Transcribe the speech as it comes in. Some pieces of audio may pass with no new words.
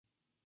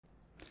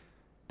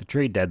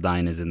trade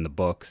deadline is in the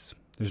books.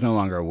 There's no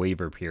longer a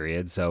waiver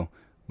period, so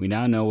we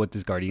now know what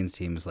this Guardians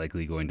team is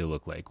likely going to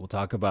look like. We'll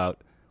talk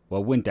about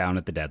what went down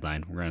at the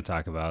deadline. We're going to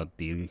talk about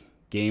the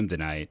game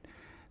tonight,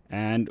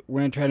 and we're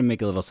going to try to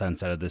make a little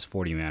sense out of this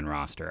 40-man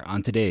roster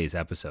on today's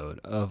episode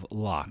of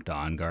Locked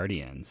On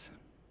Guardians.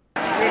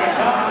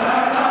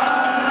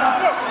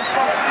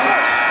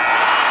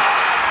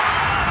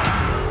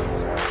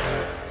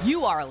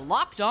 You are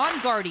Locked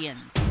On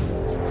Guardians,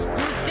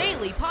 your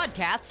daily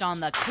podcast on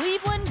the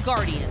Cleveland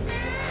Guardians,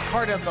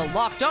 part of the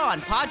Locked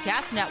On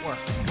Podcast Network,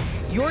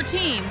 your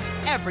team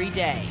every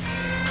day.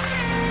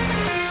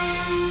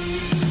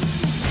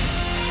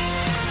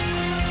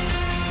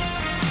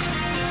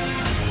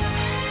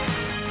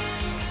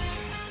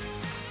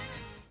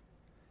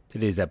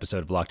 Today's episode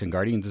of Locked On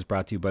Guardians is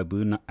brought to you by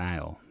Blue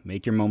Nile.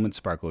 Make your moments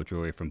sparkle with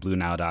jewelry from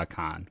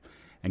BlueNile.com.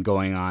 And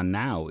going on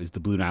now is the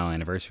Blue Nile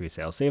Anniversary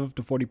Sale. Save up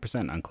to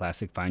 40% on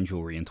classic fine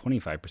jewelry and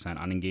 25%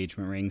 on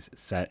engagement rings,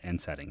 set,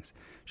 and settings.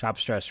 Shop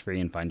stress-free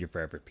and find your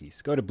forever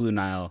piece. Go to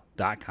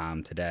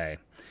BlueNile.com today.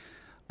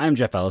 I'm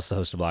Jeff Ellis, the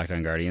host of Locked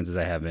On Guardians, as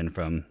I have been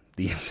from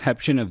the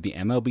inception of the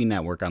MLB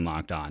Network on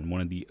Locked On, one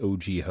of the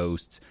OG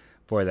hosts.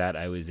 Before that,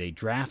 I was a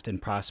draft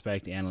and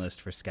prospect analyst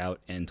for Scout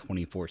and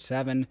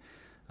 24/7.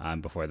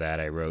 Before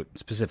that, I wrote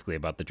specifically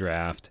about the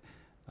draft,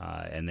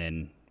 and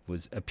then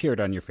appeared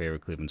on your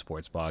favorite Cleveland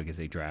sports blog as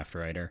a draft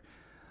writer.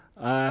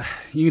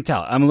 You can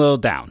tell I'm a little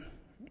down.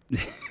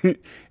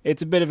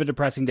 It's a bit of a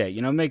depressing day.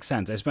 You know, it makes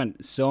sense. I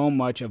spent so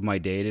much of my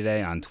day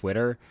today on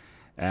Twitter,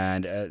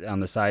 and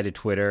on the side of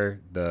Twitter,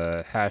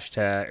 the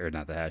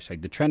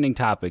trending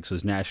topics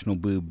was National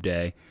Boob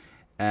Day,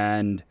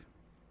 and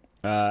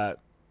I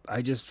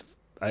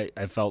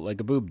felt like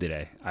a boob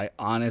today. I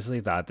honestly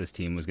thought this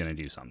team was going to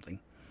do something.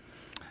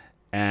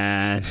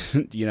 And,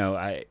 you know,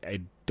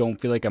 I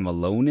don't feel like I'm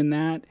alone in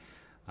that.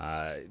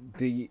 I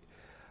did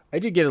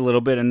get a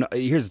little bit,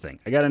 here's the thing.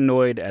 I got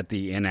annoyed at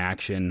the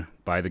inaction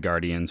by the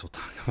Guardians. We'll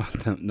talk about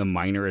the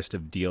minorest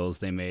of deals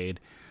they made.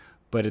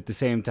 But at the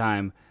same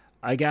time,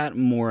 I got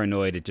more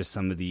annoyed at just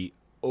some of the,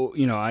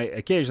 I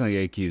occasionally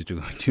get accused of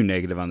going too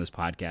negative on this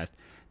podcast.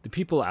 The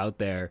people out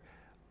there,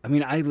 I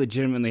mean, I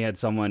legitimately had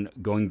someone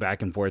going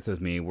back and forth with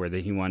me where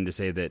he wanted to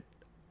say that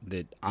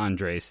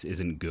Andres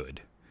isn't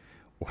good.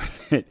 Or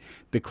that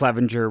the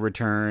Clevenger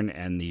return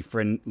and the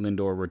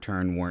Lindor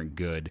return weren't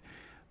good.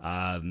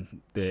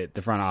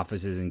 The front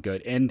office isn't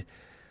good. And,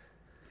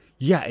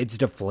 yeah, it's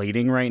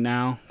deflating right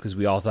now because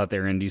we all thought they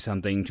were going to do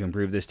something to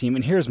improve this team.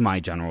 And here's my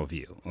general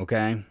view,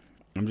 okay?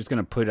 I'm just going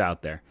to put it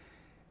out there.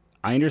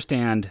 I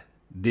understand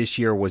this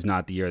year was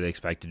not the year they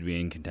expected to be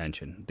in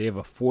contention. They have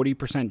a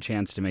 40%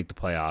 chance to make the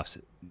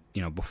playoffs,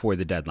 before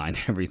the deadline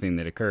and everything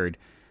that occurred.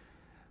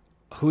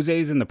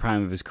 Jose's in the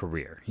prime of his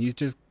career. He's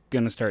just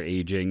going to start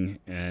aging,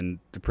 and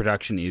the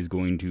production is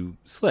going to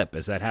slip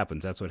as that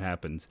happens. That's what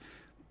happens.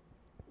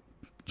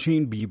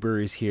 Shane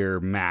Bieber is here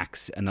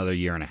max another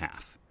year and a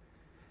half.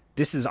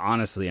 This is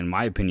honestly, in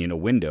my opinion, a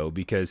window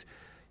because,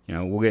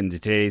 we'll get into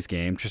today's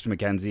game. Tristan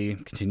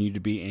McKenzie continued to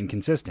be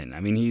inconsistent.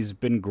 I mean, he's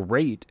been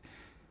great,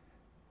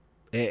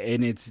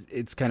 and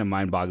it's kind of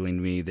mind-boggling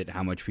to me that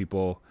how much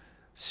people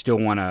still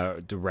want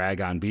to rag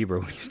on Bieber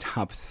when he's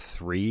top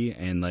 3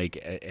 in like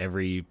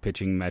every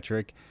pitching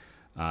metric.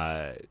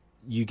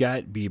 You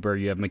got Bieber,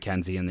 you have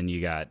McKenzie, and then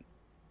you got,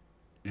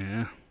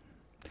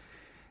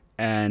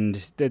 and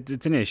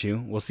it's an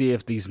issue. We'll see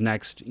if these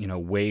next,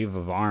 wave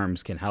of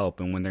arms can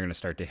help and when they're going to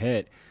start to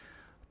hit.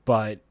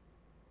 But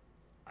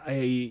at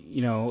the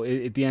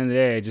end of the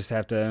day, I just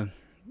have to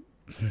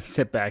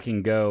sit back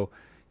and go,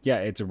 yeah,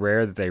 it's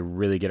rare that they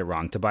really get it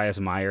wrong. Tobias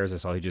Myers, I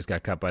saw he just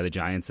got cut by the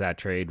Giants. That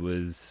trade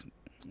was,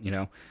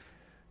 didn't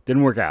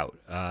work out.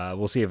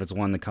 We'll see if it's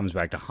one that comes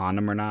back to haunt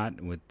him or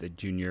not with the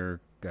junior.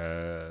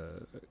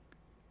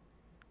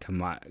 I'm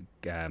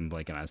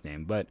blanking on his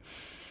name, but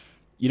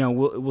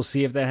we'll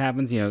see if that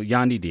happens.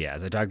 Yandy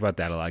Diaz, I talk about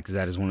that a lot because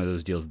that is one of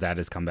those deals that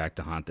has come back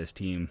to haunt this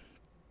team,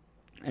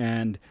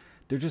 and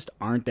there just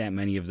aren't that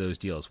many of those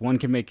deals. One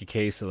can make a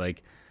case that,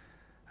 like,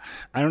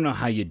 I don't know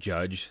how you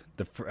judge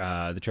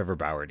the Trevor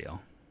Bauer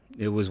deal.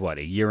 It was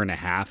a year and a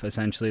half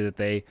essentially that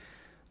they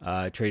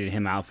traded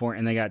him out for,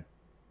 and they got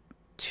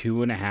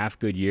 2.5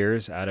 good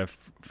years out of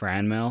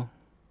Franmil.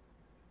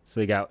 So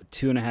they got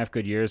 2.5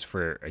 good years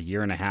for a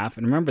year and a half.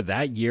 And remember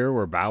that year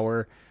where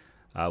Bauer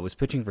was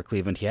pitching for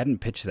Cleveland, he hadn't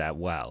pitched that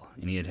well,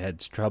 and he had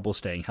trouble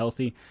staying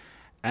healthy.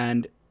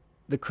 And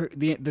the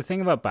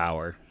thing about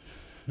Bauer,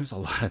 there's a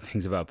lot of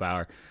things about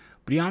Bauer,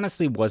 but he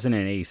honestly wasn't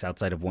an ace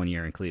outside of 1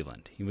 year in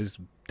Cleveland. He was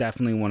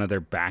definitely one of their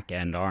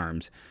back-end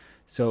arms.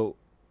 So,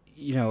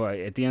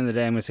 at the end of the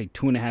day, I'm going to say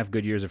 2.5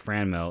 good years of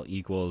Franmil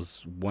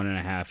equals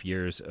 1.5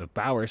 years of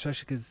Bauer,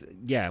 especially because,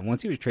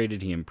 once he was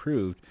traded, he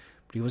improved.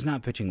 But he was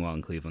not pitching well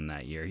in Cleveland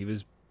that year. He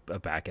was a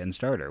back-end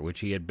starter,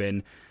 which he had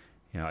been.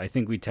 I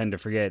think we tend to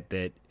forget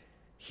that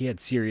he had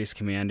serious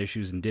command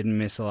issues and didn't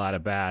miss a lot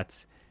of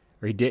bats.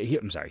 Or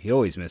he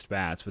always missed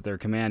bats, but there were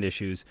command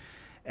issues.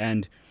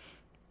 And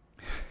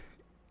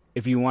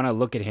if you want to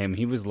look at him,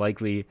 he was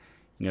likely,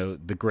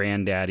 the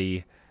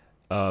granddaddy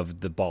of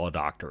the ball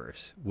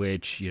doctorers,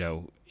 which,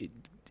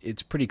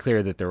 it's pretty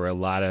clear that there were a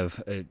lot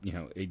of,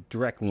 a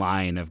direct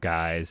line of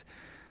guys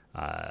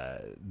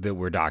that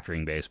were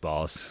doctoring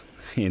baseballs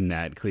in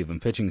that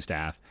Cleveland pitching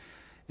staff,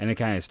 and it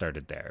kind of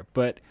started there.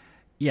 But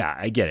yeah,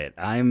 I get it.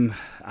 I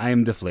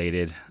am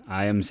deflated.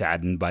 I am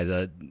saddened by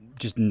the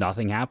just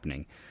nothing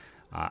happening.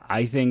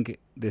 I think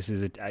this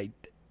is I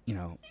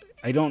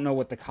don't know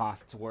what the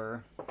costs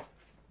were.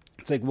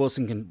 It's like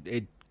Wilson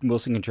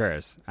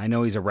Contreras. I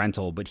know he's a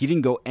rental, but he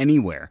didn't go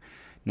anywhere.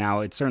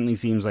 Now, it certainly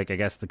seems like, I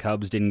guess, the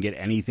Cubs didn't get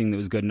anything that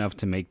was good enough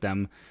to make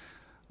them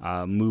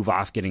move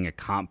off getting a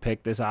comp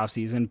pick this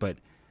offseason. But,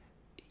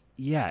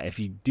 yeah, if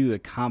you do the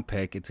comp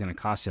pick, it's going to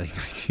cost you like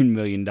 $19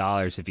 million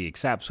if he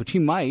accepts, which he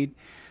might.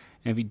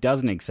 And if he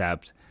doesn't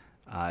accept,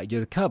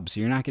 you're the Cubs,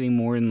 so you're not getting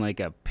more than like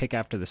a pick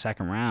after the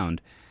second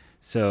round.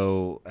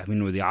 So, I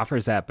mean, were the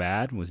offers that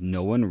bad? Was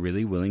no one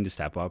really willing to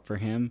step up for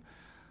him?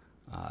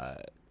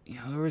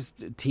 There was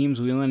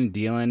teams wheeling and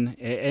dealing,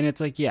 and it's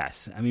like,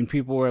 yes. I mean,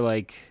 people were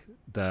like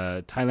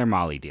the Tyler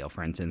Mahle deal,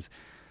 for instance.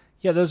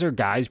 Yeah, those are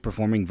guys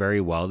performing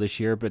very well this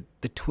year, but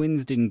the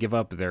Twins didn't give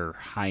up their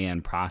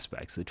high-end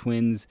prospects. The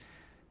Twins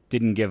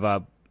didn't give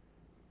up,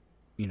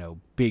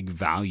 big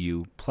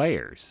value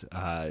players.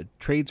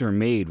 Trades were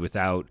made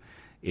without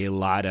a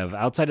lot of,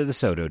 outside of the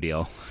Soto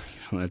deal,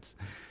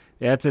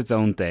 that's its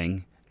own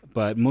thing.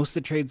 But most of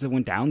the trades that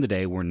went down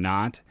today were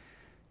not,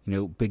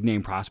 big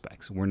name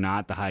prospects. We're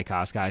not the high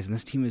cost guys. And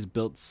this team has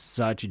built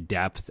such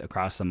depth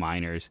across the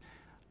minors.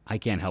 I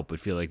can't help but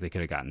feel like they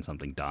could have gotten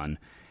something done.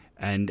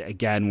 And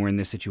again, we're in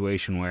this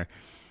situation where,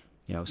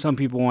 some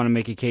people want to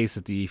make a case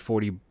that the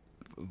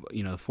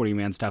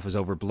 40-man stuff is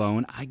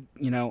overblown.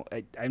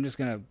 I'm just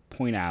going to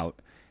point out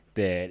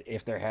that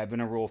if there had been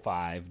a Rule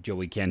 5,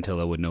 Joey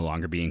Cantillo would no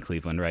longer be in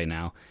Cleveland right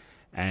now.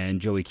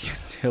 And Joey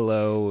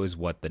Cantillo is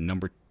the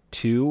number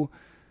 2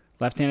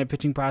 left-handed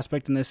pitching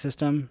prospect in this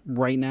system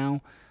right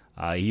now.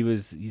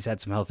 He's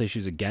had some health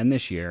issues again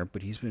this year,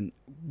 but he's been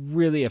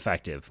really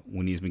effective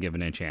when he's been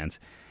given a chance.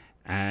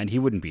 And he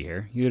wouldn't be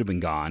here. He would have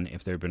been gone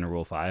if there had been a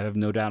Rule 5. I have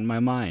no doubt in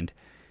my mind.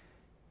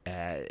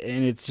 And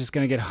it's just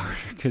going to get harder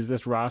because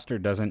this roster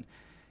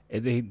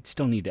they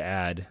still need to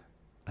add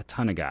a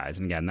ton of guys.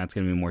 And again, that's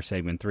going to be more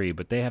segment 3,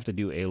 but they have to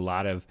do a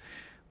lot of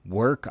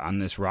work on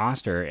this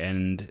roster.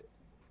 And,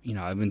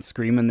 I've been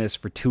screaming this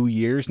for 2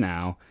 years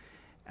now,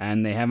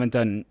 and they haven't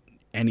done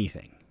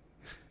anything.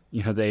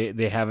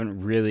 They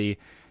haven't really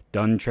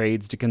done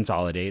trades to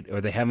consolidate,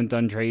 or they haven't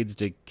done trades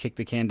to kick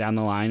the can down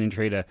the line and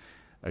trade a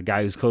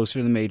guy who's closer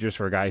to the majors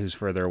for a guy who's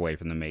further away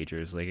from the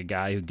majors, like a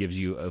guy who gives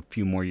you a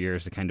few more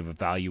years to kind of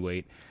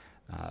evaluate.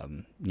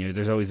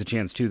 There's always a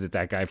chance, too,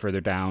 that guy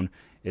further down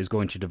is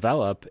going to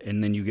develop,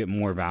 and then you get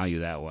more value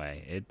that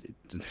way.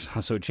 There's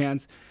also a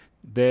chance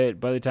that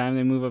by the time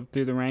they move up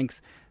through the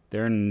ranks,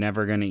 they're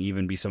never going to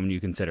even be someone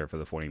you consider for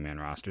the 40-man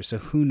roster, so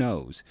who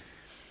knows?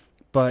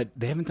 But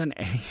they haven't done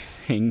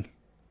anything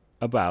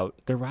about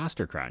their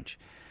roster crunch.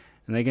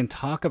 And they can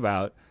talk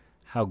about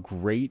how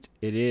great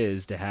it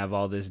is to have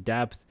all this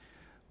depth,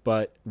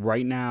 but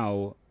right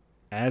now,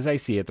 as I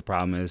see it, the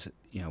problem is,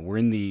 we're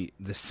in the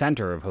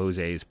center of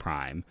Jose's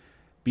prime.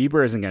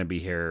 Bieber isn't going to be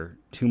here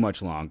too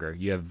much longer.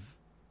 You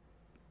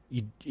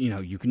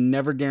can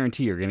never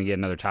guarantee you're going to get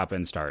another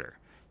top-end starter.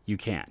 You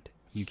can't.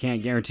 You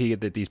can't guarantee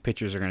that these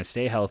pitchers are going to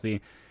stay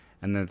healthy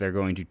and that they're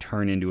going to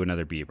turn into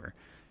another Bieber.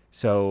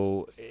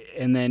 So,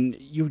 and then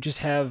you just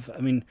have,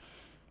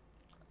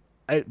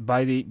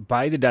 by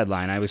the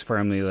deadline, I was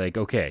firmly like,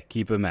 okay,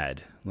 keep him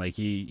Ed. Like,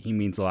 he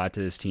means a lot to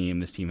this team.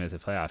 This team has a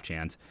playoff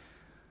chance.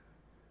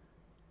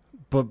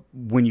 But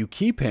when you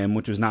keep him,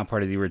 which was not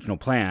part of the original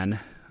plan,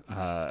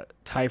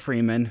 Ty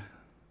Freeman,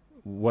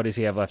 what does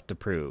he have left to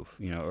prove?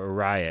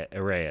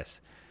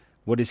 Arias,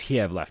 what does he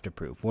have left to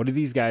prove? What do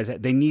these guys,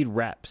 they need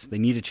reps. They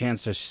need a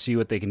chance to see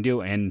what they can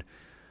do. And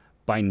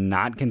by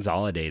not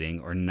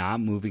consolidating or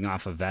not moving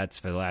off of vets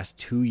for the last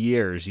 2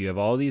 years, you have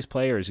all these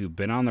players who've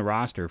been on the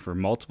roster for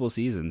multiple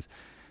seasons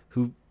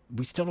who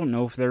we still don't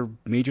know if they're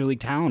major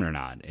league talent or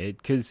not.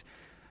 Because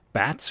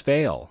bats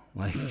fail.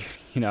 Like,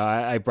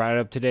 I brought it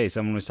up today.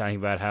 Someone was talking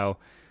about how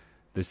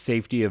the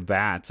safety of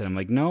bats, and I'm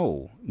like,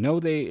 no,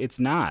 it's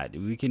not.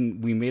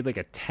 We made like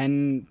a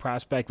 10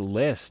 prospect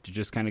list,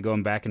 just kind of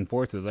going back and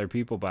forth with other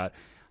people about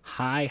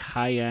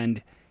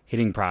high-end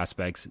hitting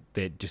prospects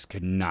that just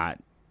could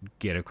not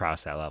get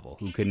across that level,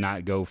 who could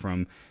not go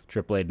from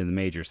AAA to the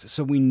majors.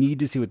 So we need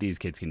to see what these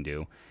kids can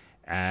do.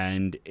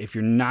 And if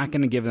you're not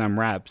going to give them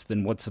reps,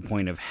 then what's the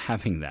point of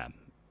having them?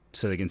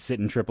 So they can sit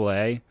in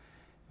AAA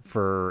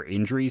for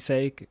injury's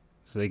sake,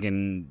 so they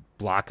can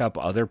block up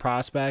other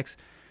prospects?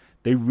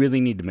 They really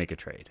need to make a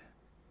trade.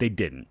 They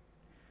didn't.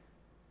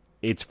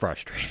 It's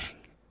frustrating.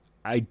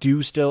 I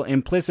do still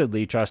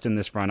implicitly trust in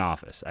this front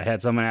office. I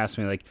had someone ask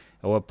me, like,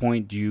 at what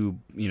point do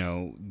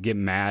you get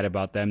mad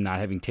about them not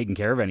having taken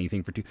care of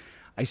anything for 2?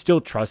 I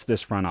still trust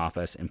this front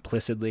office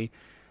implicitly.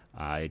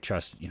 I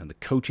trust, the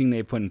coaching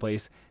they've put in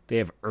place. They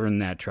have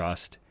earned that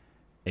trust.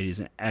 It is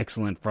an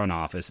excellent front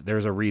office.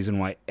 There's a reason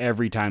why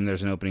every time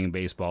there's an opening in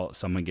baseball,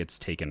 someone gets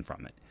taken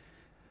from it.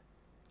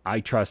 I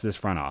trust this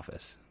front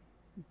office.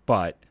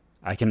 But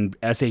I can,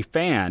 as a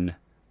fan,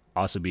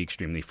 also be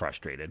extremely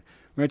frustrated.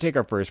 We're going to take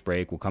our first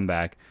break. We'll come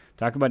back,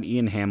 talk about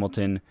Ian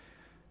Hamilton,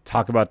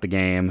 talk about the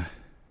game,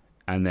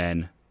 and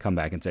then come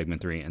back in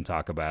segment 3 and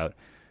talk about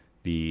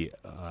the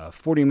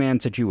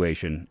 40-man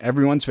situation,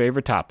 everyone's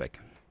favorite topic.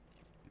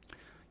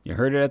 You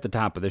heard it at the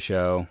top of the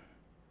show.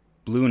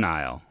 Blue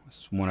Nile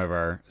is one of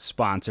our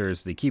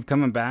sponsors. They keep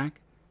coming back,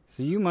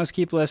 so you must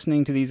keep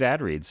listening to these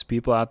ad reads.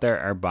 People out there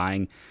are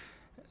buying.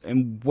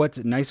 And what's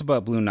nice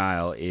about Blue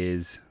Nile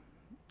is,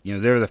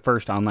 they're the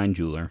first online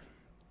jeweler.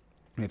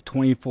 They have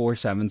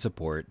 24/7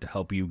 support to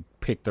help you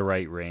pick the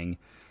right ring.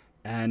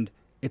 And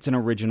it's an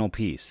original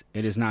piece.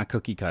 It is not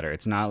cookie cutter.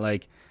 It's not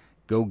like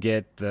go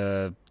get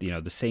the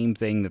same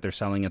thing that they're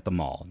selling at the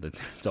mall.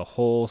 It's a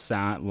whole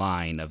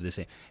line of this.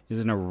 It's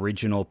an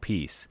original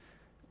piece.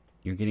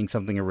 You're getting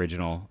something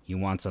original. You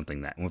want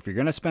something that. And if you're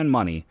going to spend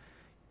money,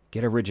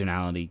 get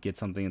originality. Get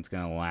something that's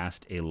going to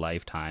last a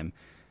lifetime.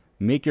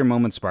 Make your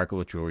moment sparkle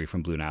with jewelry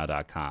from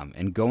BlueNile.com.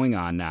 And going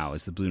on now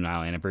is the Blue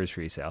Nile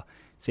anniversary sale.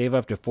 Save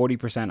up to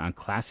 40% on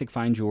classic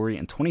fine jewelry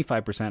and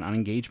 25% on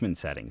engagement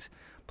settings.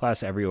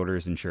 Plus, every order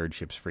is insured,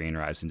 ships free, and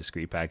arrives in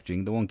discreet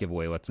packaging that won't give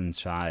away what's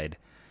inside.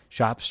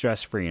 Shop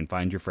stress-free and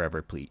find your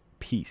forever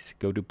piece.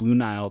 Go to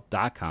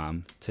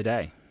BlueNile.com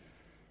today.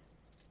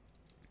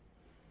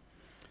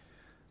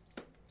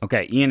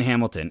 Okay, Ian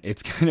Hamilton.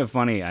 It's kind of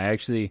funny. I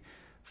actually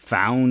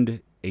found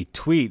a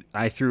tweet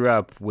I threw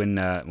up when,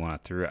 I felt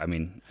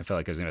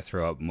like I was going to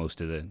throw up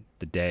most of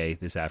the day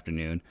this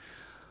afternoon.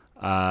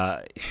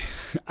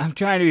 I'm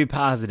trying to be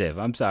positive.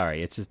 I'm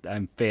sorry. It's just,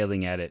 I'm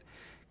failing at it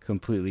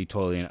completely,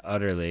 totally, and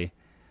utterly.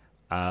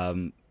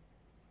 Right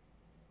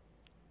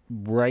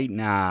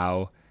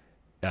now,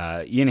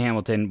 Ian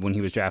Hamilton, when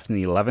he was drafted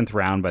in the 11th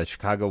round by the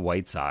Chicago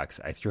White Sox,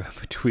 I threw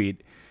up a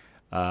tweet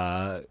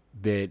that,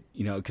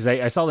 because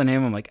I saw the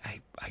name, I'm like,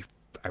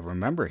 I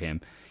remember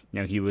him.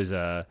 He was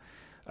a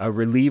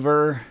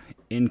reliever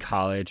in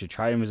college. I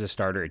tried him as a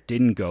starter. It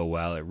didn't go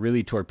well. It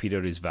really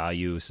torpedoed his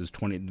value. This was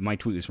my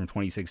tweet was from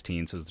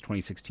 2016, so it was the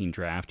 2016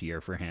 draft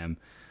year for him.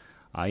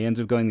 He ends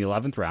up going the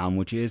 11th round,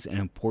 which is an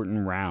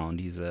important round.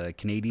 He's a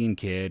Canadian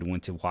kid,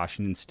 went to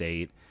Washington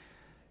State,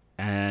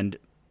 and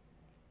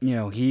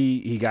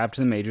he got up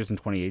to the majors in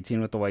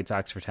 2018 with the White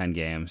Sox for 10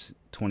 games,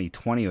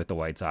 2020 with the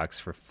White Sox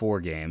for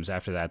 4 games.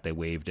 After that, they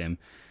waived him.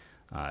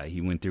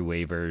 He went through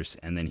waivers,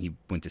 and then he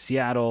went to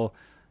Seattle,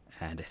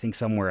 and I think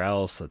somewhere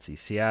else. Let's see,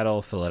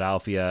 Seattle,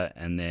 Philadelphia,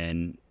 and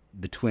then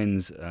the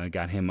Twins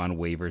got him on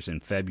waivers in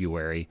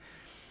February.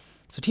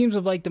 So teams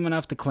have liked him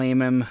enough to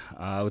claim him.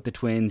 With the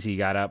Twins, he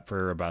got up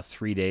for about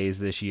 3 days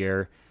this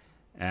year,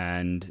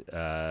 and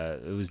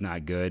it was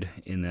not good.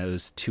 In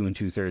those 2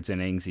 2/3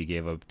 innings, he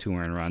gave up 2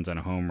 earned runs on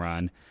a home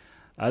run.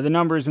 The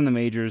numbers in the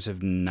majors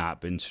have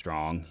not been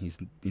strong.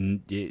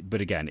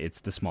 But again,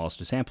 it's the smallest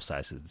of sample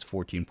sizes. It's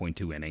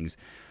 14.2 innings.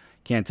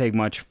 Can't take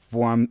much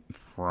from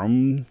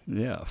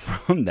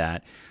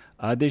that.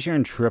 This year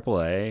in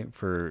AAA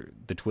for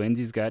the Twins,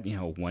 he's got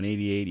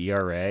 1.88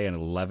 ERA and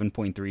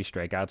 11.3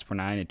 strikeouts per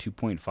 9, and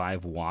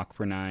 2.5 walk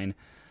per 9,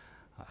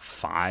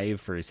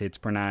 5 for his hits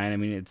per 9. I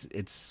mean,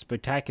 it's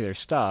spectacular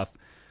stuff.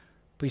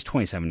 But he's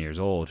 27 years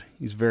old.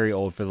 He's very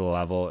old for the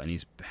level, and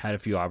he's had a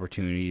few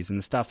opportunities, and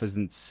the stuff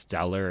isn't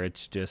stellar.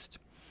 It's just,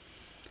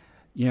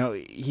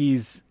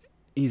 he's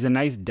a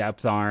nice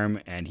depth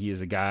arm, and he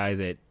is a guy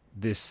that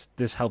this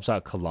helps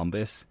out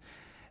Columbus.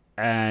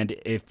 And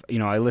if,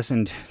 I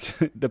listened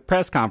to the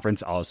press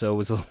conference also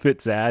was a little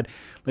bit sad.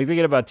 Like, they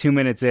get about 2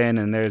 minutes in,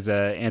 and there's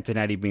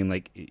Antonetti being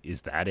like,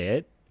 is that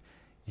it?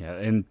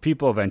 And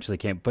people eventually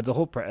came. But the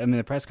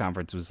the press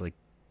conference was like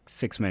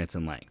 6 minutes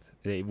in length.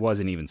 It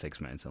wasn't even 6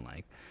 minutes in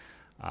length.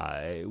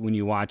 When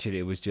you watch it,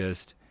 it was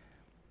just,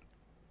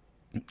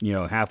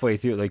 halfway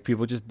through, like,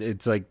 people just,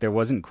 it's like there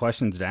wasn't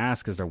questions to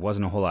ask because there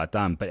wasn't a whole lot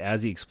done. But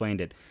as he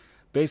explained it,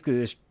 basically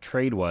this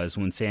trade was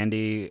when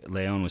Sandy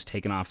Leon was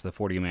taken off the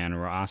 40-man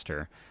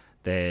roster,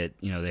 that,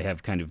 they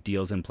have kind of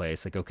deals in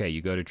place. Like, okay,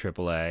 you go to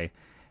AAA,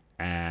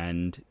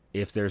 and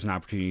if there's an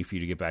opportunity for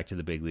you to get back to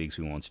the big leagues,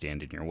 we won't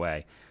stand in your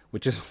way.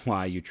 Which is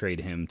why you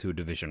trade him to a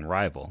division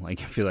rival.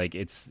 Like, I feel like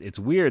it's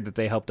weird that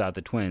they helped out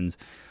the Twins.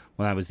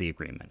 Well, that was the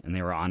agreement, and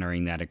they were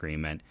honoring that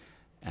agreement.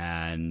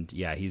 And,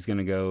 yeah, he's going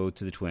to go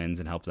to the Twins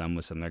and help them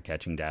with some of their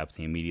catching depth.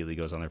 He immediately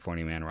goes on their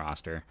 40-man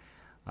roster.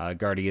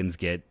 Guardians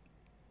get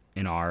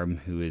an arm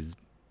who is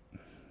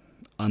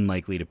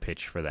unlikely to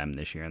pitch for them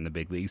this year in the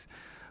big leagues.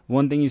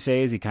 One thing you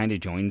say is he kind of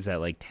joins that,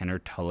 like, Tanner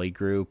Tully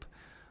group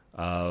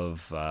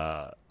of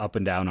up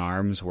and down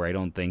arms where I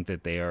don't think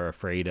that they are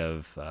afraid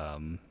of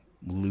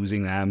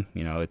losing them.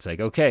 It's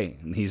like, okay,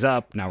 he's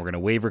up, now we're going to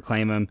waiver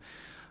claim him.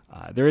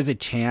 There is a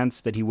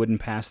chance that he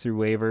wouldn't pass through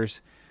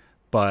waivers,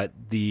 but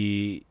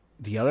the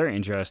other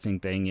interesting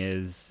thing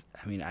is,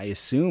 I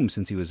assume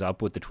since he was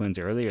up with the Twins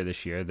earlier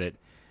this year that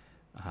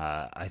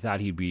I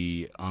thought he'd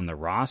be on the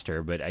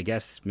roster, but I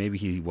guess maybe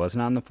he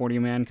wasn't on the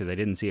 40-man because I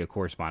didn't see a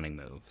corresponding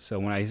move. So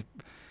when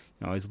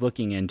I was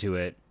looking into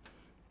it,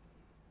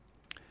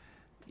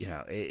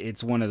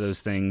 it's one of those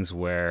things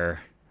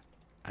where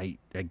I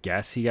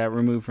guess he got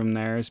removed from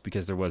theirs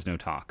because there was no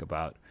talk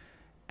about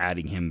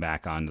adding him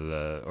back onto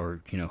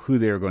who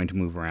they were going to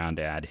move around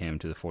to add him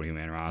to the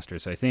 40-man roster.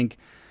 So I think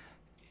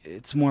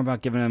it's more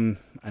about giving him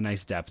a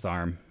nice depth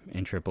arm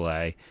in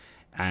AAA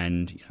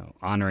and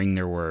honoring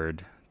their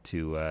word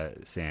to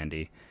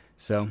Sandy.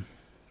 So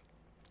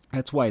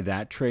that's why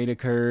that trade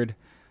occurred.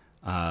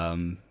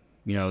 The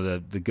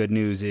good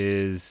news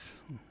is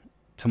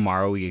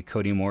tomorrow we get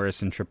Cody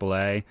Morris in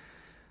AAA.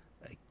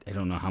 I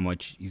don't know how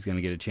much he's going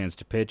to get a chance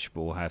to pitch,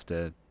 but we'll have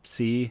to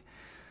see.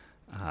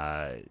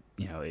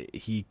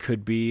 He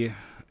could be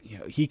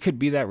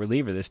that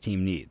reliever this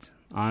team needs.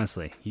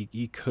 Honestly,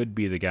 he could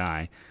be the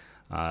guy.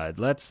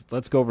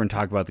 Let's go over and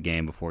talk about the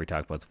game before we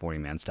talk about the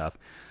 40-man stuff.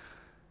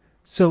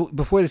 So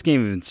before this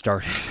game even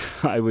started,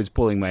 I was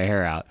pulling my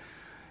hair out.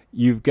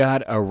 You've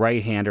got a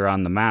right-hander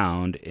on the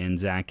mound in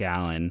Zach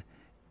Gallen,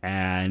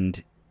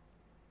 and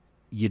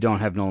you don't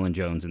have Nolan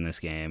Jones in this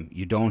game.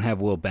 You don't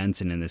have Will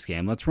Benson in this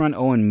game. Let's run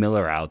Owen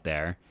Miller out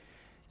there.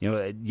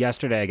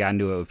 Yesterday I got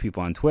into it with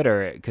people on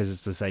Twitter because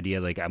it's this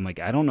idea,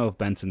 I don't know if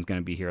Benson's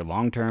going to be here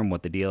long-term,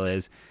 what the deal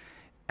is.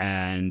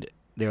 And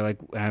they're like,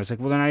 and I was like,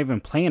 well, they're not even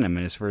playing him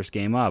in his first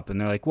game up.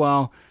 And they're like,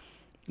 well,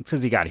 it's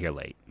because he got here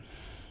late.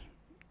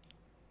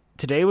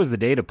 Today was the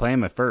day to play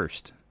him at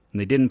first,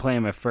 and they didn't play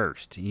him at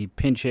first. He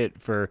pinch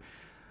hit for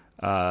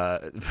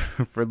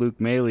Luke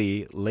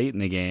Maile late in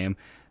the game,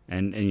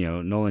 and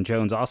Nolan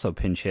Jones also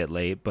pinch hit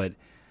late. But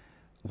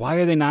why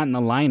are they not in the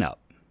lineup?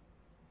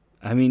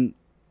 I mean,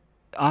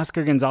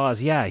 Oscar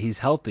Gonzalez, yeah, he's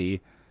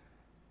healthy,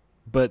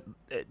 but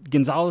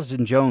Gonzalez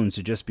and Jones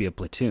should just be a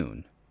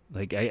platoon.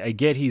 I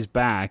get he's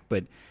back,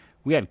 but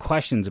we had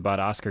questions about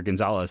Oscar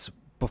Gonzalez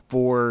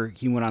before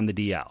he went on the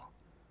DL.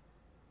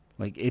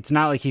 It's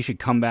not like he should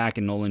come back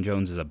and Nolan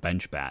Jones is a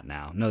bench bat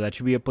now. No, that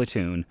should be a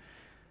platoon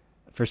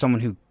for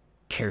someone who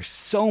cares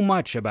so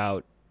much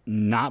about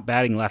not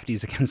batting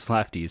lefties against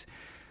lefties.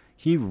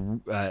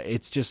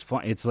 It's just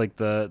fun. It's like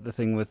the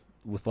thing with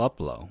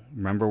Luplow.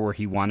 Remember where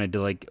he wanted to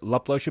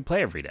Luplow should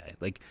play every day.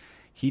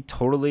 He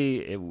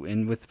totally,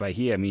 and with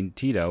Bahia,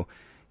 Tito,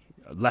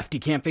 lefty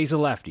can't face a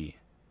lefty,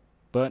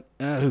 but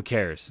who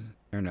cares?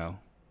 Or no,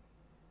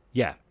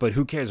 yeah, but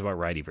who cares about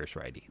righty versus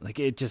righty?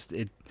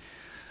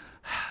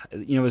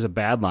 It was a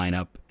bad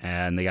lineup,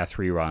 and they got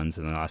 3 runs,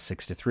 and they lost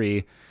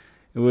 6-3.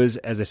 It was,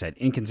 as I said,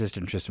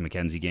 inconsistent Tristan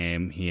McKenzie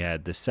game. He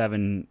had the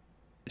 7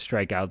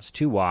 strikeouts,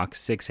 2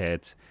 walks, 6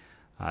 hits.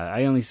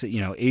 I only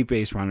see, 8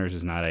 base runners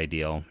is not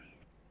ideal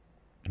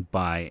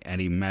by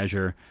any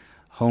measure.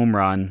 Home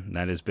run,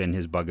 that has been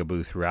his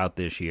bugaboo throughout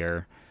this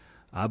year.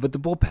 But the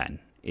bullpen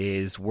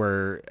is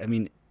where,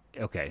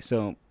 okay,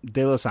 so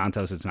De Los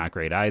Santos, it's not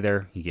great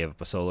either. He gave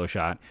up a solo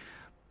shot,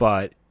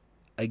 but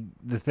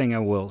the thing I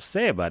will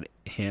say about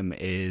him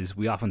is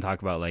we often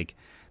talk about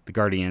the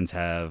Guardians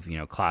have,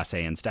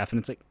 Clase and stuff,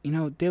 and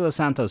it's De Los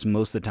Santos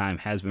most of the time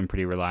has been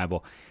pretty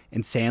reliable.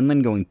 And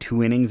Sandlin going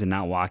 2 innings and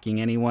not walking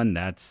anyone,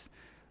 that's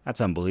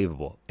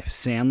unbelievable. If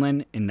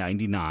Sandlin in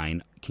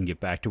 99 can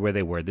get back to where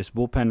they were, this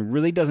bullpen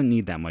really doesn't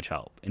need that much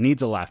help. It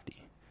needs a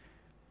lefty.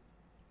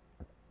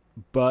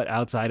 But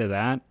outside of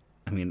that,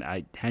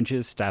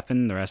 Henches,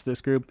 Steffen, the rest of this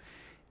group,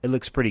 it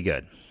looks pretty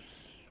good.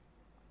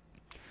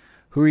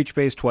 Who reached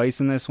base twice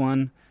in this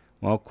one?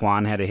 Well,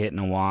 Kwan had a hit and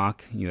a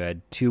walk. You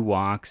had 2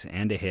 walks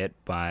and a hit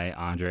by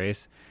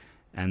Andres.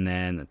 And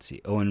then, let's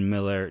see, Owen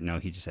Miller, no,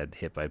 he just had the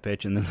hit by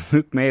pitch. And then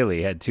Luke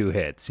Maile had 2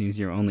 hits. He's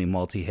your only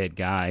multi-hit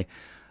guy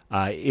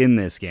in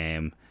this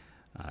game.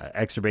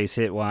 Extra base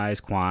hit-wise,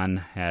 Kwan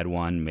had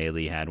 1,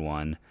 Maile had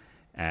 1.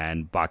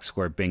 And box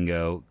score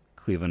bingo,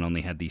 Cleveland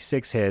only had these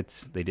 6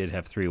 hits. They did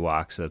have 3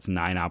 walks, so that's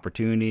 9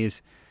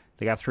 opportunities.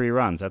 They got 3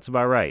 runs. That's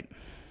about right.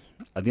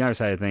 On the other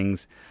side of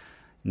things,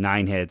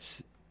 9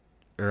 hits,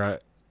 or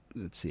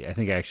let's see, I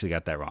think I actually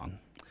got that wrong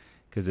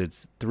because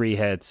it's 3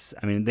 hits.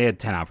 They had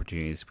 10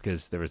 opportunities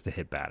because there was the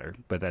hit batter,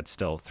 but that's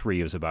still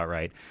 3 was about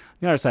right. On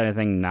the other side of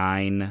things,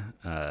 9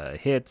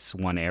 hits,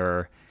 1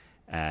 error,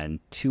 and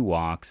 2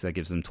 walks. That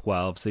gives them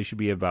 12, so they should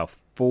be about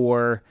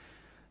 4,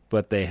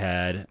 but they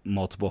had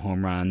multiple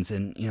home runs.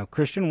 And,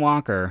 Christian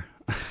Walker,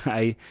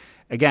 the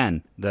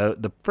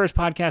first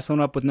podcast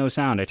went up with no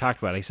sound. I talked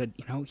about it. I said,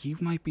 he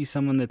might be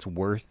someone that's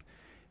worth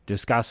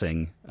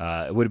discussing.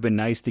 It would have been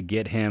nice to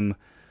get him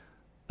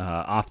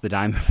off the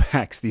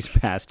Diamondbacks these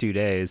past 2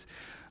 days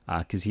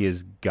because he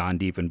has gone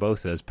deep in both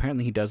of those.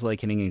 Apparently he does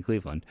like hitting in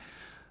Cleveland.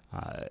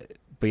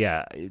 But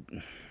yeah,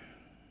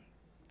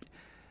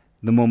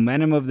 the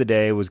momentum of the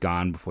day was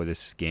gone before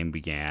this game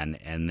began,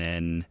 and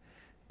then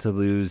to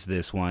lose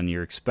this one,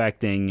 you're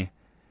expecting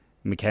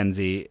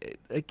McKenzie.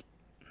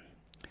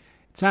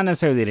 It's not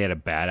necessarily that he had a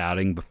bad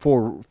outing, but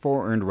 4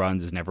 earned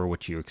runs is never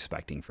what you're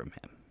expecting from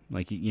him.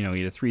 He had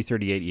a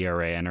 3.38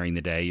 ERA entering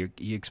the day.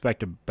 You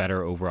expect a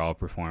better overall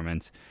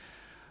performance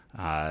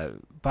by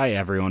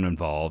everyone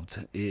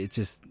involved. It's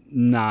just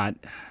not.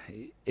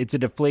 It's a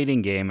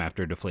deflating game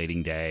after a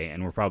deflating day,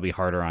 and we're probably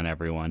harder on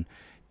everyone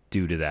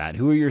due to that.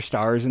 Who are your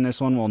stars in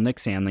this one? Well, Nick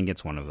Sandlin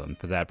gets one of them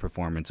for that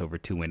performance over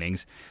 2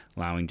 innings,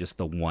 allowing just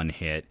the 1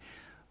 hit.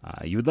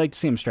 You would like to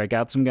see him strike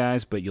out some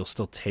guys, but you'll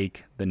still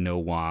take the no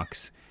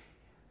walks.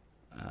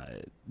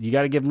 You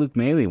got to give Luke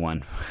Maile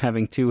one,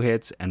 having 2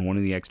 hits and one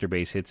of the extra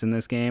base hits in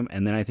this game.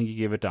 And then I think you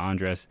give it to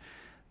Andres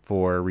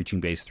for reaching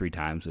base 3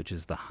 times, which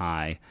is the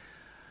high.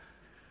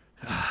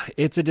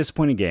 It's a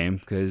disappointing game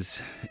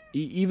because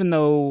even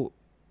though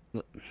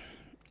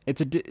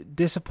it's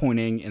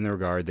disappointing in the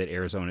regard that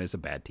Arizona is a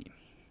bad team.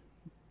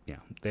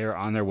 They're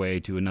on their way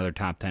to another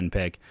top 10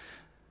 pick.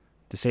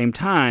 At the same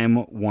time,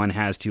 one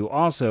has to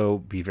also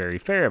be very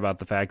fair about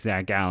the fact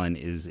Zach Gallen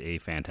is a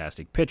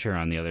fantastic pitcher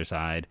on the other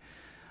side.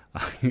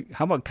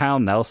 How about Kyle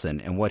Nelson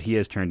and what he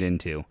has turned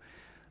into?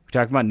 We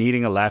talk about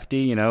needing a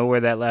lefty, where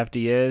that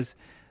lefty is.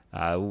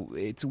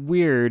 It's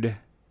weird.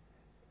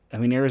 I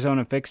mean,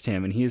 Arizona fixed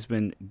him, and he has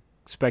been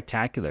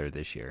spectacular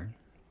this year.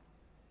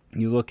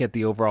 You look at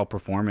the overall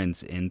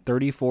performance in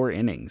 34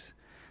 innings.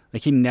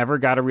 Like, he never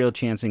got a real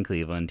chance in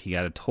Cleveland. He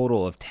got a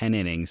total of 10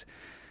 innings,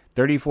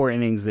 34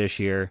 innings this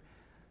year,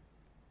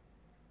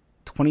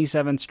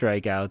 27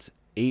 strikeouts,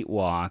 8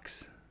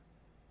 walks.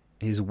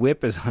 His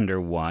whip is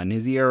under 1.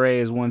 His ERA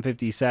is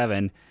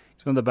 1.57.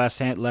 He's one of the best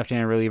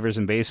left-handed relievers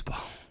in baseball.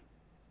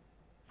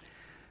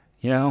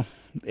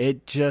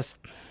 It just...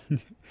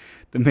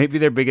 maybe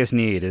their biggest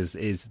need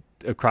is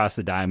across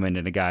the diamond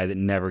and a guy that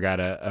never got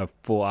a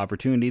full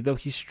opportunity, though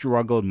he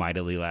struggled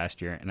mightily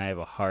last year, and I have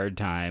a hard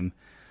time...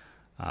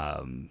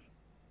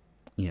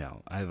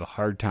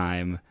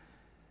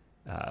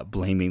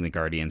 blaming the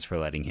Guardians for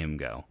letting him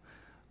go.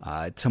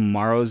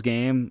 Tomorrow's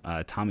game,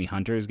 Tommy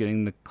Hunter is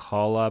getting the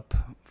call up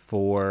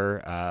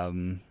for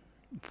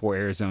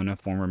Arizona,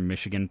 former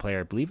Michigan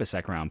player, I believe a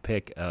second-round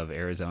pick of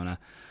Arizona.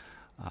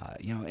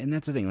 And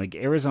that's the thing. Like,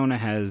 Arizona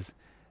has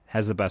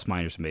the best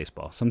minors in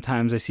baseball.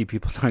 Sometimes I see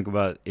people talk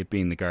about it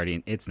being the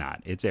Guardian. It's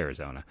not. It's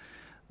Arizona.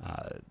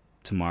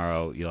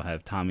 Tomorrow you'll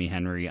have Tommy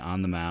Henry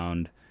on the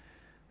mound,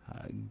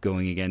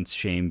 going against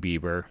Shane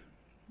Bieber.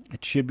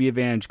 It should be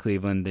advantage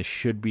Cleveland. This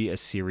should be a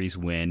series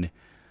win.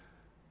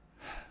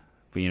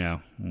 But,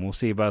 we'll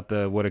see about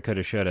the woulda,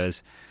 coulda,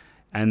 shouldas.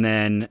 And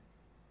then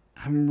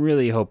I'm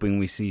really hoping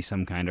we see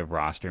some kind of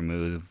roster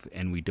move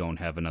and we don't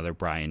have another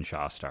Brian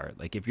Shaw start.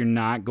 Like, if you're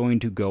not going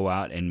to go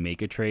out and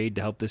make a trade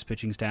to help this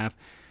pitching staff,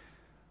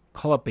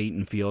 call up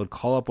Peyton Field.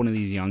 Call up one of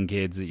these young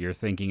kids that you're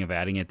thinking of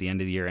adding at the end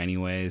of the year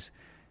anyways.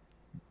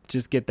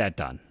 Just get that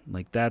done.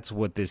 Like, that's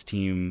what this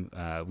team,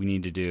 we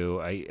need to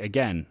do.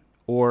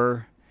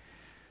 Or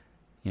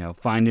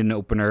find an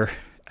opener.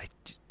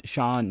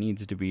 Shaw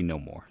needs to be no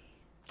more.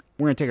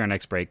 We're going to take our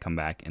next break, come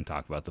back, and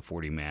talk about the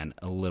 40-man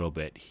a little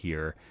bit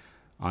here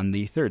on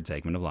the third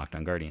segment of Locked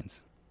On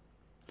Guardians.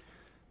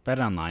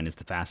 BetOnline is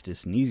the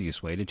fastest and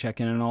easiest way to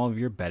check in on all of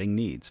your betting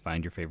needs.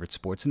 Find your favorite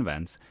sports and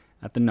events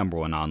at the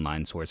 #1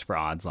 online source for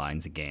odds,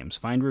 lines, and games.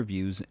 Find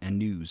reviews and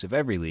news of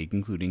every league,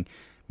 including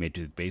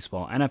Major League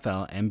Baseball,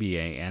 NFL,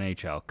 NBA,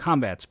 NHL,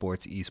 combat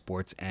sports,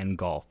 esports, and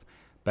golf.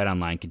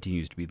 BetOnline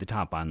continues to be the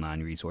top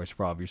online resource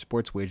for all of your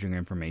sports wagering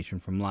information,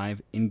 from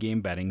live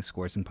in-game betting,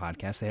 scores, and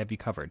podcasts. They have you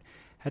covered.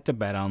 Head to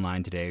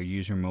BetOnline today or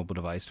use your mobile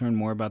device to learn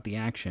more about the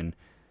action.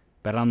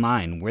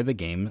 BetOnline, where the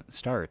game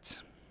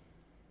starts.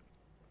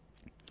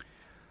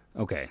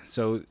 Okay,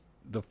 so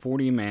the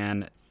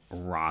 40-man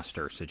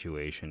roster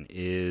situation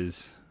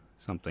is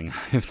something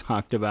I've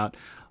talked about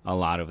a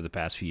lot over the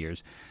past few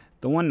years.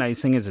 The one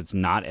nice thing is it's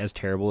not as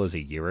terrible as a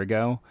year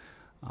ago.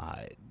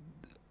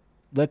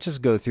 Let's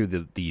just go through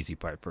the easy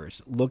part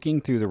first.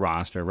 Looking through the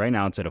roster, right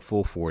now it's at a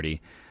full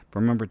 40, but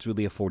remember it's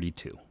really a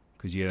 42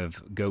 because you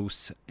have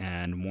Ghosts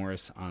and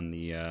Morris on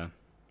the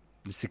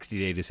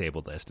 60-day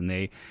disabled list, and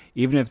they,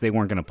 even if they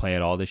weren't going to play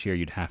at all this year,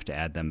 you'd have to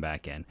add them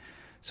back in.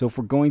 So if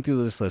we're going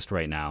through this list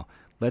right now,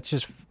 let's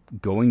just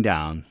going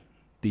down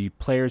the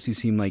players who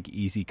seem like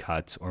easy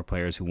cuts or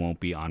players who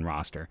won't be on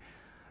roster.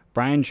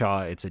 Brian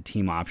Shaw, it's a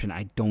team option.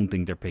 I don't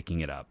think they're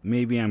picking it up.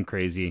 Maybe I'm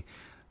crazy,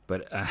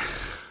 but I'm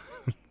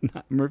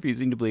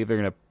refusing to believe they're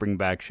going to bring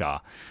back Shaw.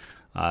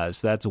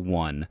 So that's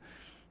one.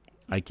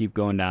 I keep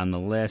going down the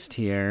list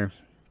here.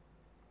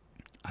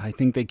 I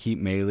think they keep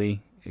Maile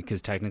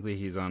because technically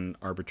he's on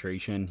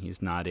arbitration.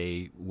 He's not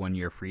a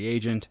one-year free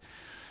agent.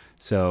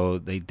 So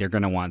they're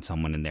going to want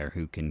someone in there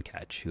who can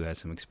catch, who has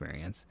some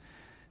experience.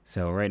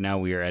 So right now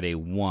we are at a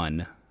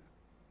 1.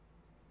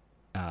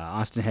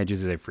 Austin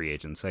Hedges is a free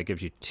agent, so that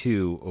gives you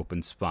 2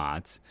 open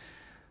spots.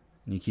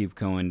 And you keep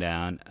going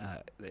down.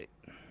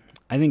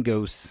 I think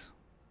Ghosts,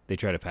 they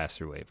try to pass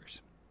through waivers.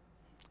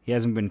 He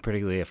hasn't been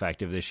particularly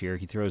effective this year.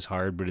 He throws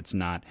hard, but it's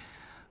not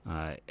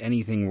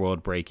anything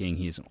world-breaking.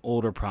 He's an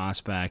older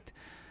prospect.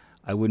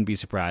 I wouldn't be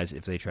surprised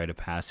if they try to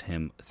pass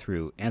him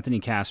through. Anthony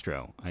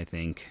Castro, I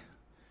think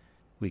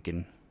we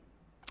can,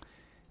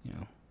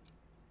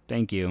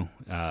 thank you,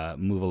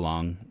 move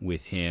along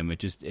with him.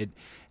 It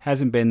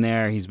hasn't been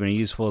there. He's been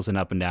useful as an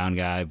up-and-down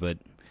guy, but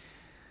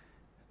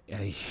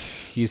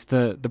he's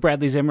the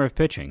Bradley Zimmer of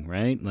pitching,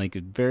 right? Like,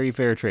 a very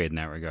fair trade in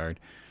that regard.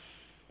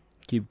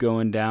 Keep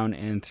going down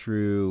and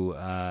through.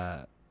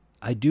 They're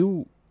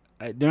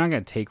not going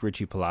to take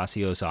Richie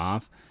Palacios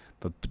off,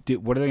 but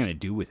what are they going to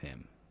do with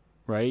him?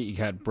 right? You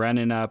got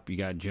Brennan up, you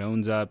got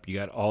Jones up, you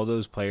got all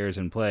those players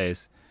in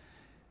place.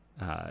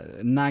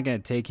 Not going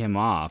to take him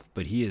off,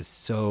 but he is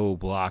so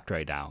blocked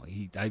right now.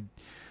 I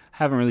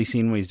haven't really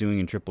seen what he's doing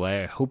in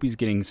AAA. I hope he's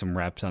getting some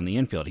reps on the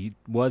infield. He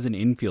was an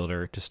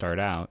infielder to start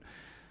out.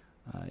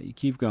 You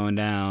keep going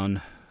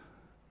down,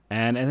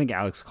 and I think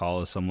Alex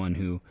Call is someone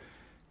who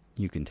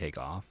you can take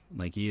off.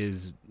 Like, he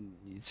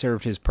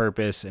served his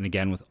purpose, and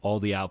again, with all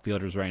the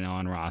outfielders right now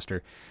on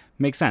roster,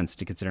 makes sense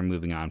to consider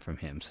moving on from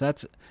him. So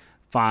that's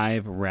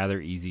 5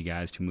 rather easy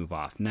guys to move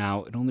off.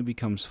 Now, it only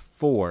becomes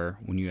 4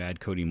 when you add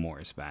Cody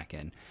Morris back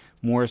in.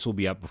 Morris will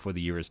be up before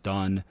the year is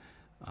done.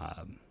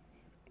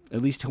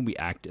 At least he'll be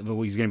active.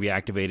 Well, he's going to be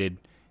activated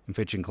and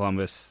pitch in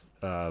Columbus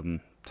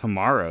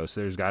tomorrow,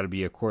 so there's got to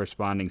be a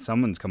corresponding,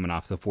 someone's coming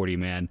off the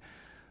 40-man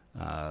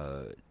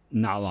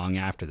not long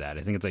after that.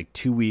 I think it's like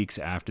 2 weeks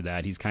after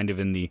that. He's kind of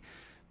in the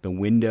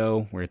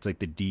window where it's like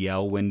the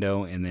DL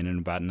window, and then in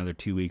about another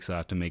 2 weeks I'll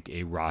have to make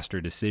a roster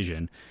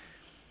decision.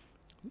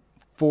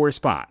 4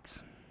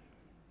 spots.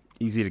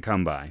 Easy to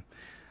come by.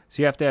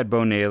 So you have to add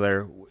Bo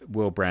Naylor,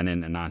 Will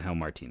Brennan, and Angel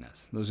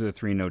Martinez. Those are the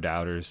 3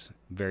 no-doubters.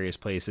 Various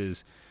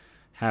places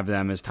have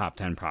them as top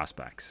 10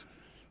 prospects.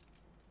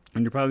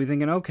 And you're probably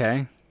thinking,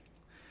 okay,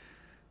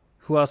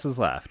 who else is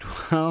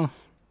left? Well,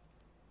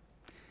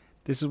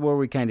 this is where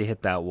we kind of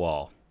hit that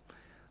wall.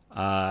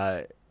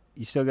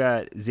 You still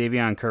got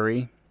Xavier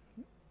Curry.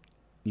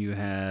 You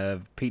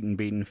have Peyton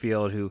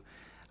Beatonfield, who,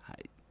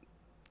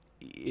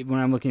 when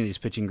I'm looking at these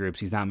pitching groups,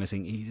 he's not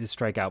missing. His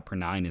strikeout per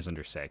 9 is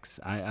under 6.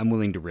 I'm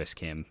willing to risk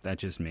him.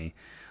 That's just me.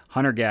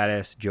 Hunter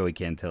Gaddis, Joey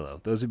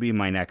Cantillo. Those would be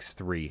my next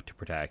 3 to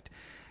protect.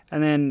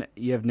 And then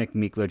you have Nick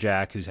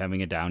Miklajak, who's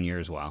having a down year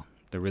as well.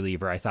 The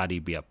reliever, I thought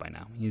he'd be up by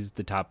now. He's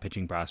the top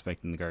pitching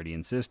prospect in the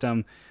Guardian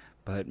system.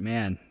 But,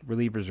 man,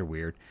 relievers are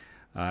weird.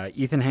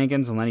 Ethan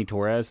Hankins and Lenny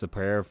Torres, the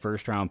pair of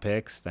first-round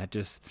picks, that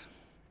just,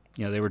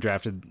 they were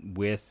drafted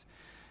with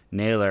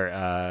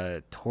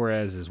Naylor.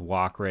 Torres'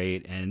 walk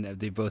rate, and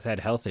they both had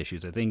health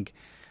issues.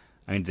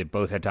 They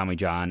both had Tommy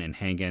John, and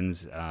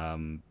Hankins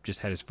just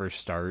had his first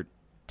start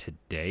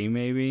today,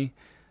 maybe.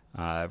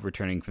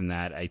 Returning from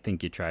that, I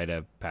think you try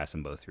to pass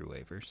them both through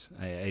waivers.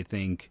 I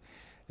think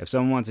if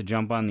someone wants to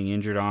jump on the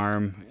injured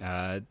arm,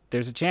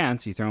 there's a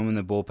chance you throw them in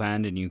the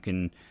bullpen, and you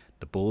can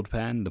the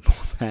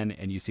bullpen,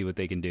 and you see what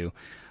they can do.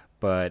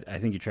 But I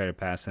think you try to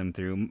pass them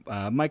through.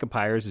 Micah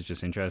Pyers is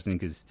just interesting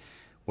because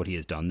what he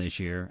has done this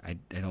year, I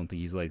don't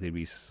think he's likely to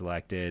be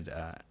selected.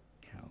 A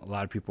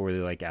lot of people really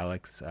like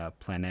Alex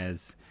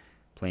Planes,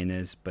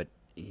 but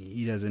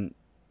he doesn't,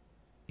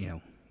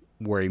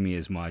 worry me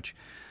as much.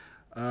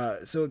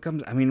 So it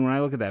comes. When I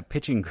look at that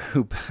pitching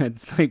group,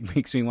 it's like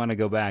makes me want to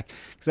go back,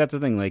 because that's the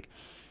thing. Like,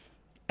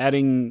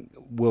 adding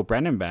Will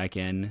Brennan back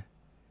in,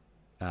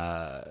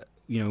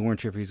 we weren't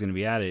sure if he's going to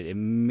be added. It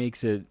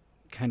makes it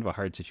kind of a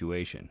hard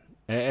situation.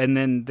 And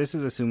then this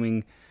is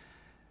assuming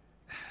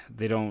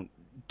they don't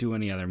do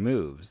any other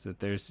moves. That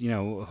there's,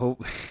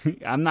 hope.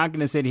 I'm not going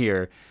to sit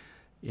here,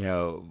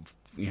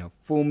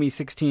 fool me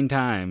 16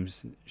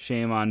 times,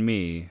 shame on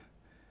me.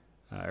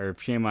 Or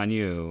shame on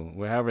you,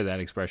 however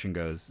that expression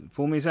goes.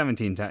 Fool me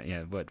 17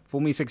 times, fool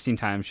me 16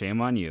 times, shame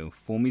on you.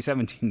 Fool me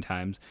 17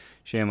 times,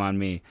 shame on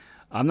me.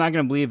 I'm not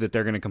going to believe that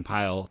they're going to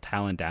compile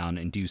talent down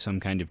and do some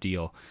kind of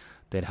deal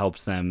that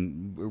helps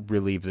them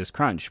relieve this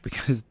crunch,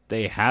 because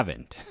they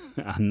haven't.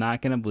 I'm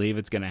not going to believe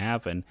it's going to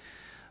happen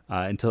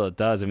until it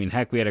does.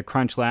 Heck, we had a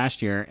crunch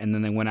last year, and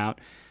then they went out.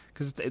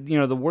 Because,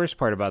 the worst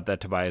part about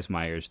that Tobias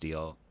Myers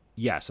deal,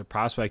 yes, a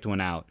prospect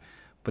went out,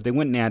 but they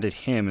went and added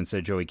him instead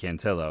of Joey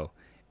Cantillo.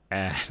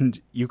 And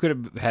you could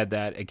have had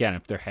that, again,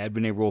 if there had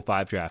been a Rule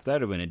 5 draft, that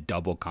would have been a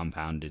double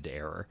compounded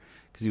error,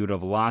 because you would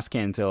have lost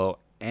Cantillo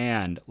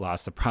and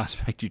lost the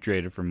prospect you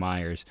traded for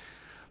Myers.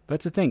 But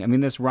that's the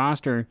thing. This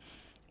roster,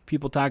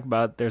 people talk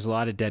about there's a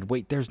lot of dead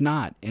weight. There's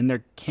not, and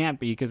there can't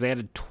be, because they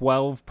had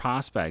 12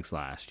 prospects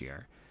last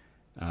year.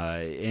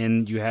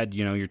 And you had,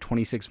 your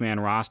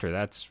 26-man roster.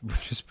 That's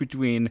just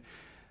between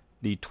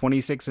the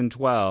 26 and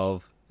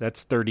 12,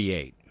 that's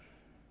 38.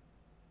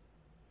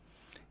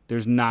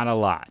 There's not a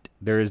lot.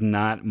 There is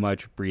not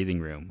much breathing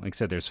room. Like I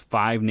said, there's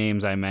 5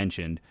 names I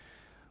mentioned.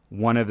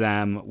 One of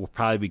them will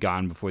probably be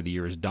gone before the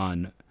year is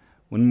done.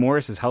 When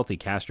Morris is healthy,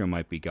 Castro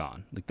might be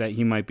gone. Like that,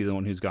 he might be the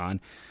one who's gone.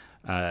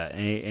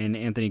 And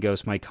Anthony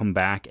Ghost might come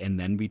back and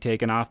then be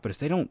taken off. But if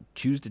they don't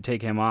choose to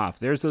take him off,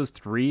 there's those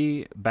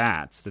 3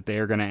 bats that they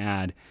are going to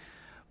add.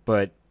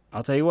 But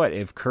I'll tell you what,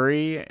 if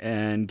Curry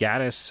and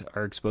Gaddis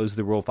are exposed to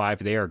the Rule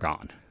 5, they are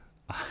gone.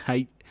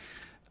 I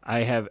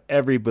have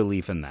every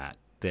belief in that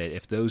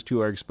if those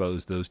 2 are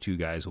exposed, those 2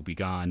 guys will be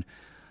gone.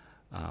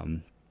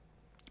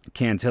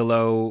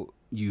 Cantillo,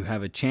 you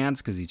have a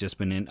chance because he's just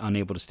been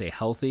unable to stay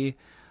healthy.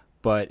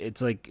 But it's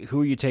like,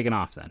 who are you taking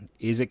off then?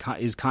 Is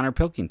Connor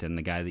Pilkington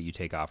the guy that you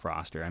take off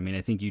roster?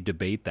 I think you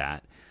debate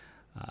that.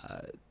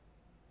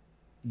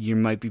 You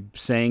might be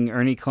saying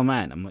Ernie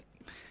Clement. I'm like,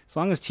 as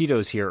long as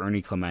Tito's here,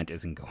 Ernie Clement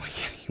isn't going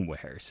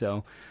anywhere.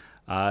 So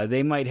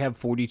they might have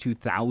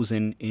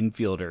 42,000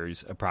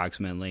 infielders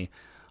approximately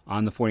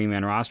on the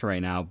 40-man roster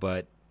right now,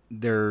 but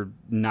they're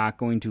not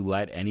going to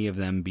let any of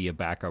them be a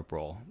backup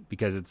role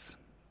because it's,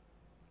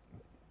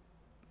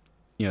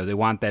 they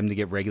want them to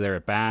get regular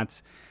at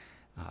bats,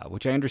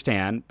 which I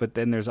understand. But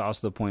then there's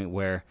also the point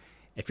where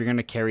if you're going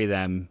to carry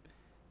them,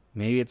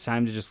 maybe it's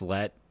time to just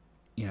let,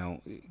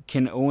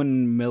 can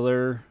Owen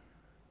Miller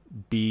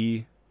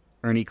be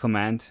Ernie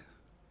Clement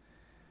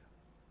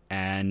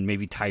and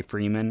maybe Ty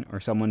Freeman or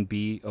someone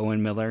be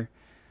Owen Miller?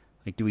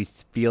 Like, do we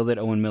feel that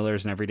Owen Miller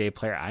is an everyday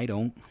player? I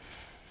don't.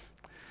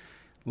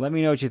 Let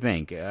me know what you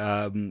think.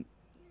 I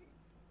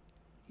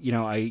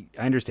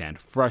understand.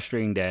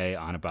 Frustrating day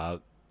on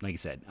about, like I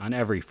said, on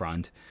every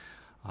front.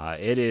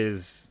 It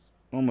is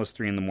almost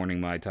 3 a.m.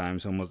 my time.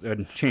 So almost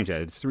change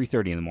that. It's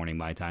 3:30 a.m.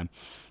 my time.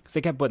 Because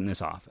I kept putting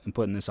this off and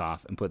putting this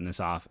off and putting this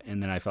off,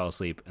 and then I fell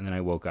asleep, and then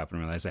I woke up and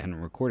realized I hadn't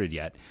recorded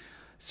yet.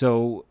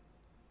 So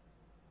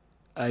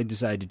I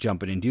decided to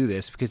jump in and do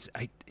this because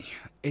I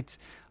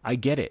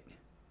get it.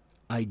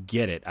 I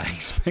get it. I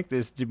expect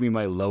this to be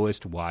my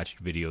lowest watched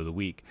video of the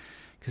week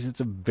because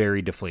it's a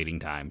very deflating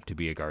time to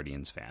be a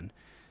Guardians fan.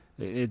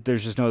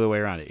 There's just no other way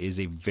around it. It is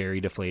a very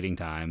deflating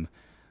time.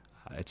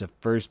 It's a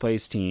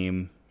first-place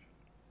team.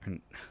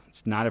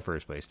 It's not a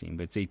first-place team,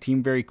 but it's a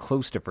team very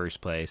close to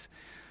first place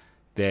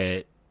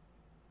that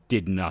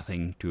did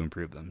nothing to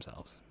improve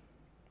themselves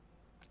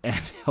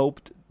and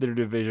helped their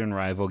division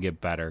rival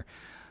get better.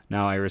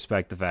 Now, I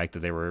respect the fact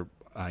that they were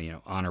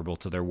honorable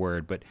to their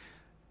word, but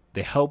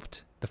they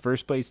helped the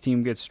first-place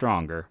team get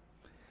stronger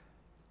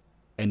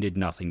and did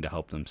nothing to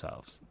help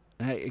themselves.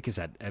 And like I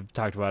said, I've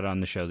talked about it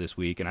on the show this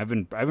week, and I've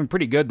been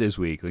pretty good this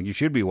week. Like, you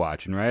should be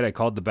watching, right? I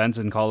called the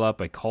Benson call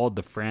up. I called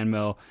the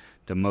Franmil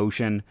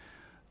demotion.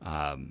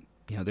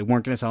 They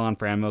weren't going to sell on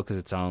Franmil because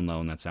it's selling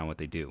low, and that's not what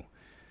they do.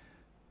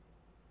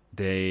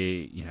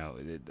 The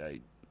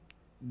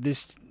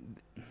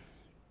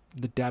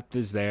depth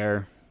is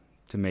there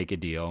to make a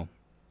deal.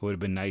 It would have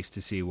been nice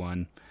to see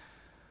one.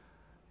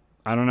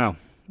 I don't know.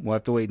 We'll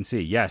have to wait and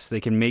see. Yes,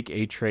 they can make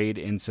a trade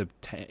in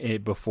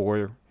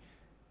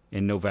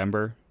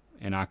November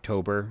and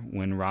October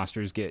when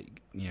rosters get,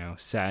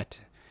 set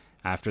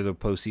after the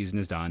postseason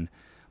is done.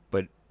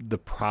 But the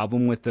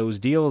problem with those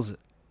deals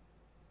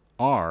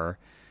are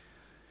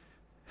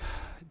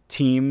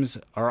teams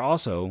are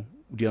also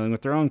dealing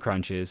with their own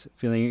crunches,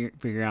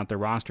 figuring out their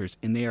rosters,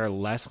 and they are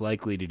less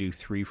likely to do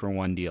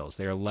 3-for-1 deals.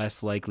 They are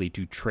less likely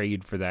to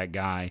trade for that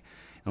guy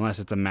unless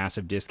it's a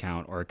massive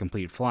discount or a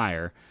complete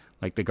flyer,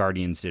 like the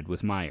Guardians did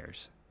with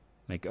Myers.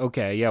 Like,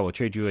 okay, yeah, we'll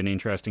trade you an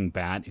interesting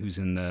bat who's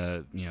in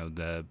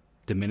the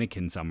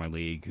Dominican Summer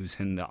League, who's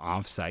in the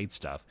off-site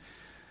stuff.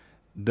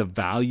 The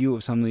value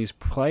of some of these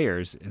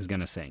players is going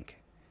to sink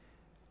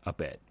a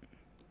bit.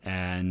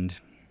 And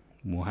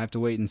we'll have to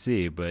wait and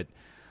see. But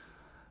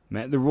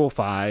the Rule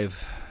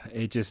 5,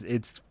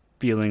 it's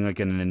feeling like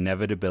an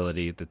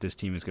inevitability that this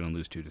team is going to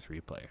lose 2 to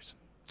 3 players.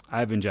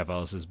 I've been Jeff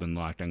Ellis. This has been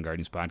Locked On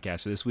Guardians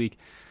podcast for this week.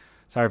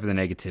 Sorry for the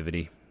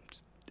negativity.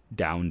 Just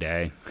down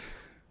day.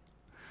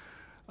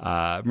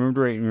 Remember to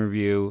rate and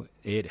review.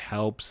 It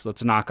helps.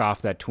 Let's knock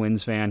off that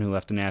Twins fan who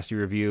left a nasty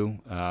review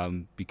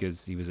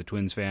because he was a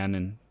Twins fan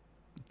and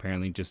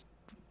apparently just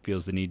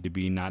feels the need to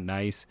be not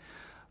nice.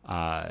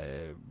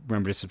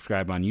 Remember to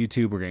subscribe on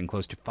YouTube. We're getting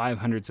close to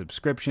 500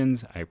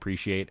 subscriptions. I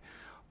appreciate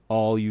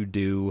all you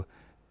do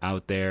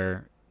out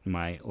there,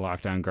 my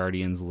Locked On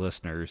Guardians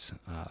listeners.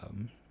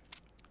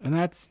 And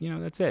that's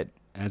it.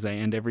 As I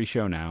end every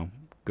show now,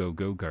 go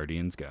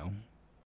Guardians, go.